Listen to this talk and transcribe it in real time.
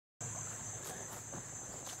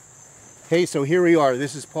Hey, so here we are.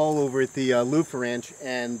 This is Paul over at the Luffa Ranch,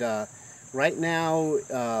 and right now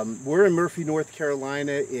we're in Murphy, North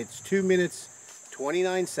Carolina. It's 2 minutes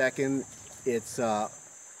 29 seconds. It's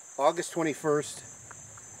August 21st,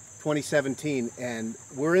 2017, and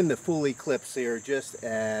we're in the full eclipse here just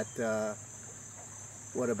at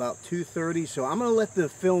what, about 2:30. So I'm going to let the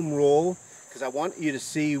film roll because I want you to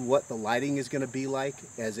see what the lighting is going to be like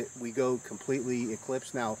as we go completely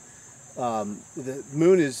eclipse. Now, the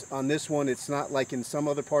moon is on this one. It's not like in some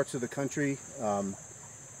other parts of the country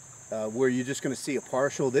where you're just going to see a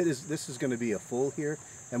partial. This is going to be a full here,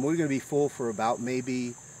 and we're going to be full for about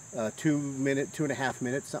maybe 2.5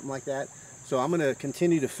 minutes, something like that. So I'm going to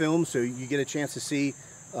continue to film so you get a chance to see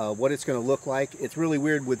what it's going to look like. It's really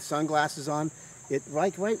weird with sunglasses on. It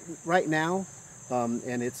right now,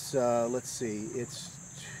 and it's let's see. It's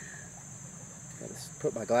got to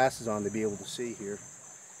put my glasses on to be able to see here.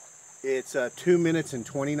 It's 2 minutes and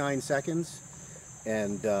 29 seconds,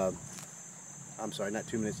 and I'm sorry, not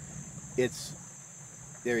 2 minutes. It's,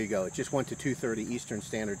 there you go. It just went to 2:30 Eastern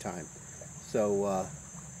Standard Time. So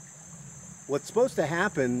what's supposed to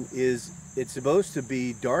happen is it's supposed to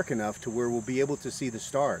be dark enough to where we'll be able to see the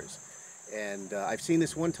stars. And I've seen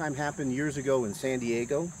this one time happen years ago in San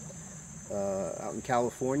Diego, out in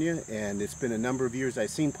California, and it's been a number of years. I've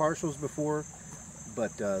seen partials before,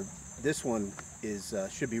 but this one is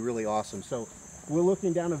should be really awesome. So we're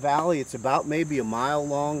looking down a valley. It's about maybe a mile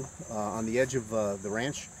long on the edge of the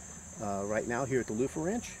ranch right now here at the Luffa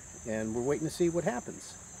Ranch, and we're waiting to see what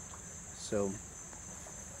happens. So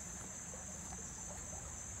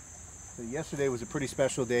yesterday was a pretty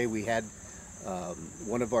special day. We had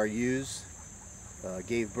one of our ewes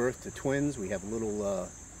gave birth to twins. We have a little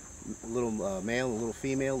male, a little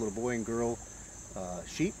female, a little boy and girl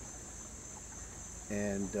sheep.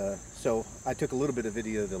 And so I took a little bit of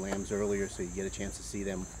video of the lambs earlier, so you get a chance to see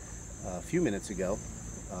them a few minutes ago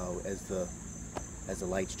as the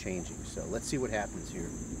light's changing. So let's see what happens here.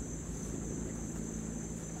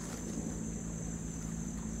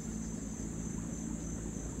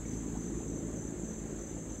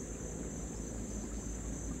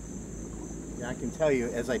 Yeah, I can tell you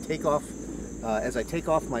as I take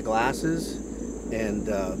off my glasses and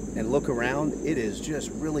look around, it is just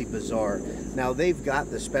really bizarre. Now they've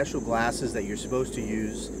got the special glasses that you're supposed to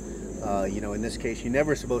use. You know, in this case, you're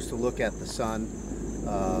never supposed to look at the sun,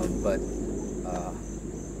 but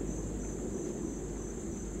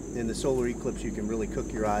in the solar eclipse, you can really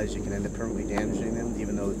cook your eyes. You can end up permanently damaging them,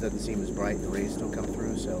 even though it doesn't seem as bright. The rays still come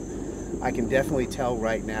through. So I can definitely tell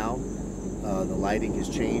right now the lighting has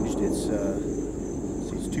changed. It's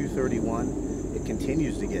 2:31. It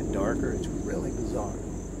continues to get darker. It's really bizarre,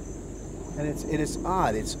 and it is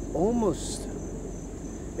odd. It's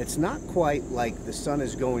not quite like the sun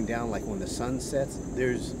is going down like when the sun sets.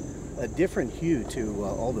 There's a different hue to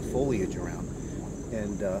all the foliage around,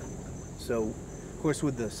 and so of course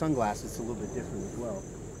with the sunglasses it's a little bit different as well.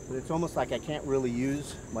 But it's almost like I can't really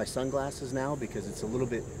use my sunglasses now because it's a little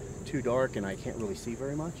bit too dark and I can't really see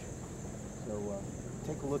very much. So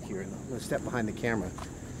take a look here, and I'm going to step behind the camera.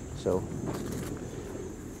 So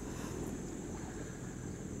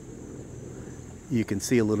you can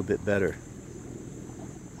see a little bit better.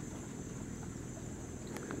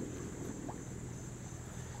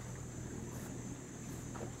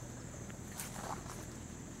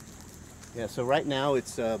 Yeah, so right now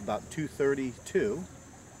it's about 2:32,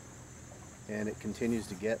 and it continues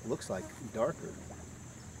to get, looks like, darker.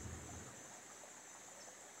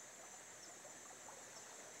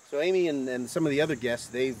 So Amy and some of the other guests,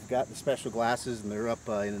 they've got the special glasses, and they're up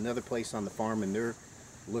in another place on the farm, and they're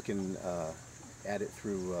looking at it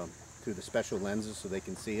through the special lenses so they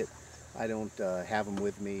can see it. I don't have them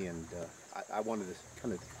with me, and I wanted to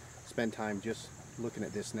kind of spend time just looking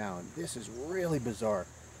at this now, and this is really bizarre.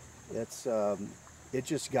 It's it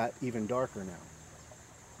just got even darker now.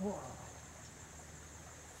 Whoa.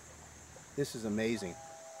 This is amazing.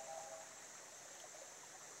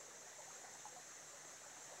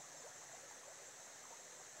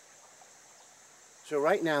 So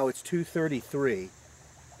right now it's 2:33,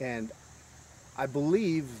 and I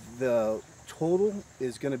believe the total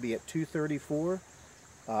is going to be at 2:34.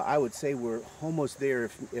 I would say we're almost there.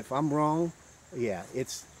 If I'm wrong, yeah,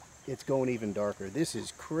 it's going even darker. This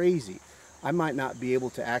is crazy. I might not be able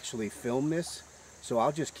to actually film this, so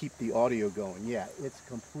I'll just keep the audio going. Yeah, it's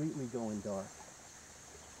completely going dark.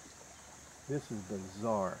 This is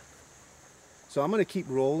bizarre. So I'm going to keep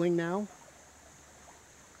rolling now.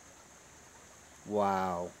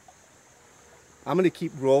 Wow. I'm going to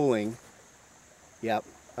keep rolling. Yep.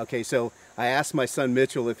 Okay, so I asked my son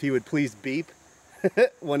Mitchell if he would please beep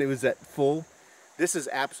when it was at full. This is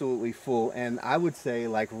absolutely full, and I would say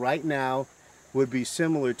like right now would be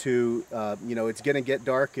similar to, you know, it's gonna get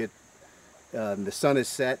dark, the sun is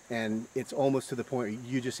set, and it's almost to the point where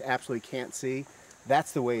you just absolutely can't see.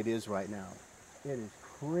 That's the way it is right now. It is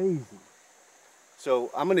crazy.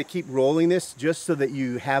 So I'm gonna keep rolling this just so that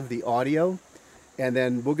you have the audio, and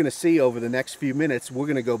then we're gonna see over the next few minutes, we're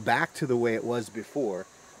gonna go back to the way it was before.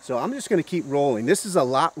 So I'm just gonna keep rolling. This is a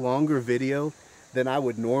lot longer video than I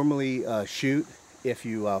would normally shoot. If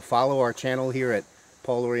you follow our channel here at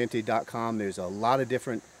pauloriente.com, there's a lot of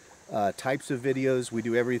different types of videos. We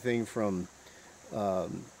do everything from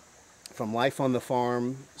life on the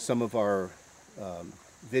farm. Some of our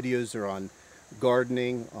videos are on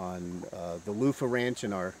gardening, on the Luffa Ranch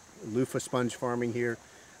and our Luffa sponge farming here.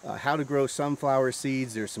 How to grow sunflower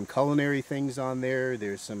seeds. There's some culinary things on there.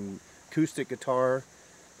 There's some acoustic guitar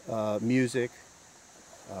music.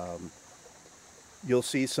 You'll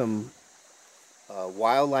see some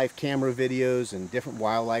wildlife camera videos and different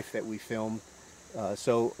wildlife that we film.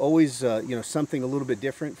 So always, you know, something a little bit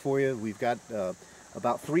different for you. We've got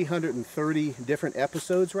about 330 different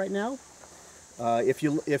episodes right now.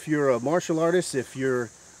 If you're a martial artist, if you're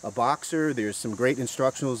a boxer, there's some great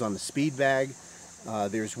instructionals on the speed bag.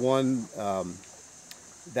 There's one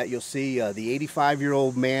that you'll see, the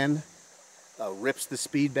 85-year-old man rips the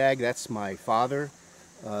speed bag. That's my father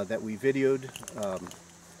that we videoed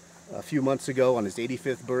a few months ago on his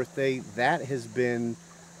 85th birthday. That has been,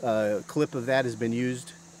 a clip of that has been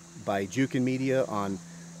used by Jukin Media on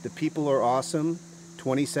The People Are Awesome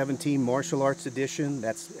 2017 Martial Arts Edition.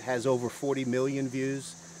 That has over 40 million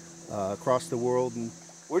views across the world. And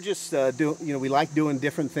we're just you know, we like doing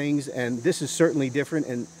different things, and this is certainly different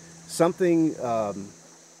and something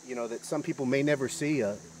you know, that some people may never see.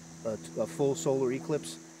 A full solar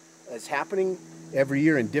eclipse is happening every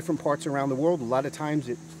year in different parts around the world. A lot of times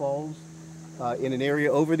it falls in an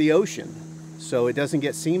area over the ocean, so it doesn't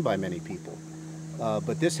get seen by many people.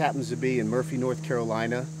 But this happens to be in Murphy, North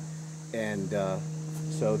Carolina, and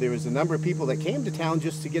so there was a number of people that came to town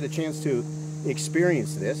just to get a chance to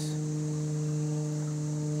experience this.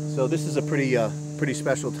 So this is a pretty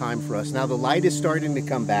special time for us. Now the light is starting to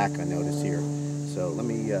come back, I notice here. So let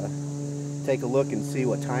me take a look and see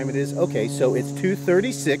what time it is. Okay, so it's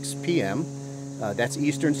 2:36 p.m. That's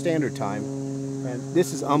Eastern Standard Time. And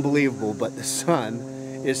this is unbelievable, but the sun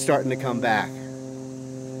is starting to come back.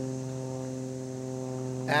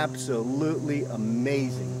 Absolutely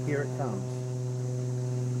amazing. Here it comes.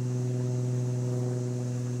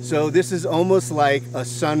 So this is almost like a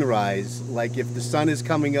sunrise. Like if the sun is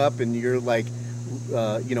coming up and you're like,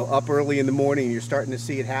 you know, up early in the morning and you're starting to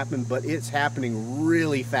see it happen, but it's happening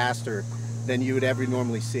really faster than you would ever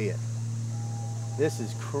normally see it. This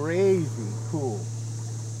is crazy cool.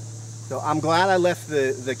 So I'm glad I left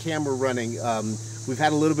the camera running. We've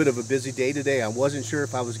had a little bit of a busy day today. I wasn't sure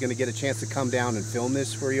if I was going to get a chance to come down and film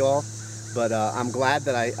this for y'all, but I'm glad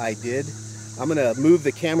that I did. I'm going to move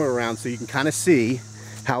the camera around so you can kind of see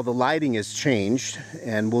how the lighting has changed,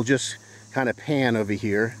 and we'll just kind of pan over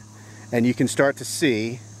here and you can start to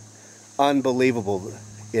see, unbelievable,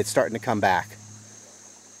 it's starting to come back.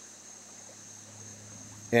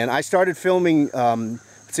 And I started filming,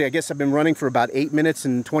 let's see, I guess I've been running for about 8 minutes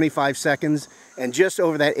and 25 seconds, and just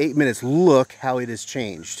over that 8 minutes, look how it has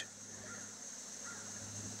changed.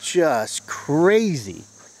 Just crazy.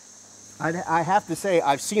 I have to say,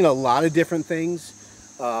 I've seen a lot of different things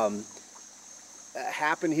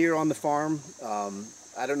happen here on the farm.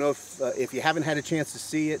 I don't know if you haven't had a chance to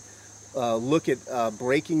see it, look at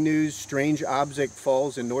breaking news, strange object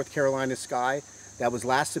falls in North Carolina sky. That was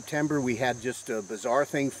last September. We had just a bizarre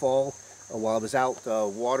thing fall while I was out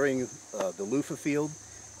watering the Luffa field,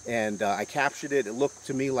 and I captured it. It looked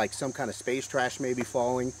to me like some kind of space trash maybe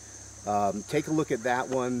falling. Take a look at that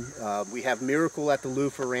one. We have Miracle at the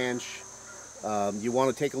Luffa Ranch. You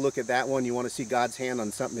want to take a look at that one. You want to see God's hand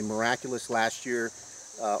on something miraculous. Last year,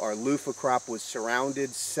 our Luffa crop was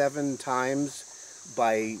surrounded 7 times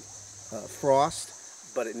by frost,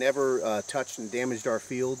 but it never touched and damaged our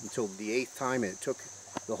field until the 8th time, and it took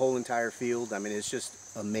the whole entire field. I mean, it's just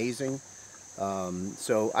amazing.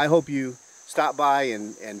 So I hope you stop by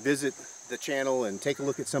and visit the channel and take a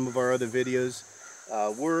look at some of our other videos.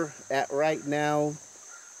 We're at right now,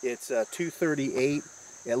 it's 2:38.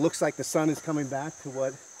 It looks like the sun is coming back to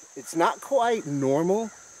what, it's not quite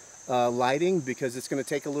normal lighting, because it's going to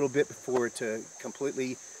take a little bit for it to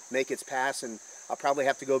completely make its pass, and I'll probably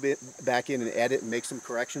have to go back in and edit and make some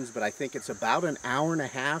corrections, but I think it's about an hour and a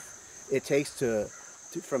half it takes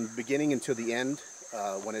from the beginning until the end,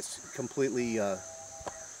 when it's completely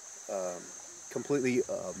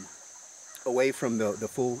away from the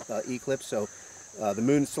full eclipse. So The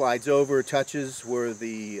moon slides over, touches where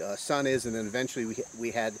the sun is, and then eventually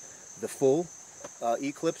we had the full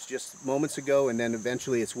eclipse just moments ago, and then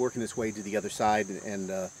eventually it's working its way to the other side,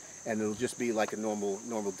 and it'll just be like a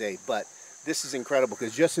normal day. But this is incredible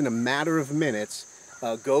because just in a matter of minutes,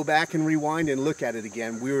 go back and rewind and look at it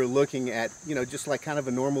again. We were looking at, you know, just like kind of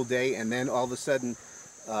a normal day, and then all of a sudden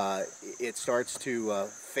it starts to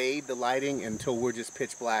fade, the lighting, until we're just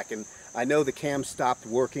pitch black. And I know the cam stopped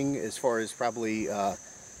working as far as probably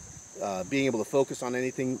being able to focus on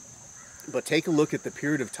anything, but take a look at the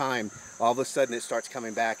period of time. All of a sudden it starts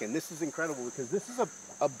coming back, and this is incredible because this is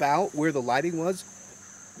about where the lighting was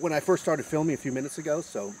when I first started filming a few minutes ago.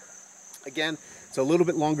 So again, it's a little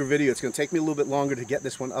bit longer video. It's going to take me a little bit longer to get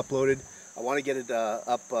this one uploaded. I want to get it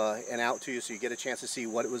up and out to you so you get a chance to see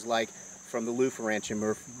what it was like from the Luffa Ranch in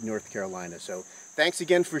North Carolina. So thanks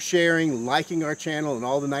again for sharing, liking our channel, and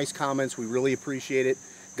all the nice comments. We really appreciate it.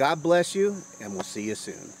 God bless you, and we'll see you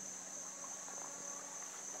soon.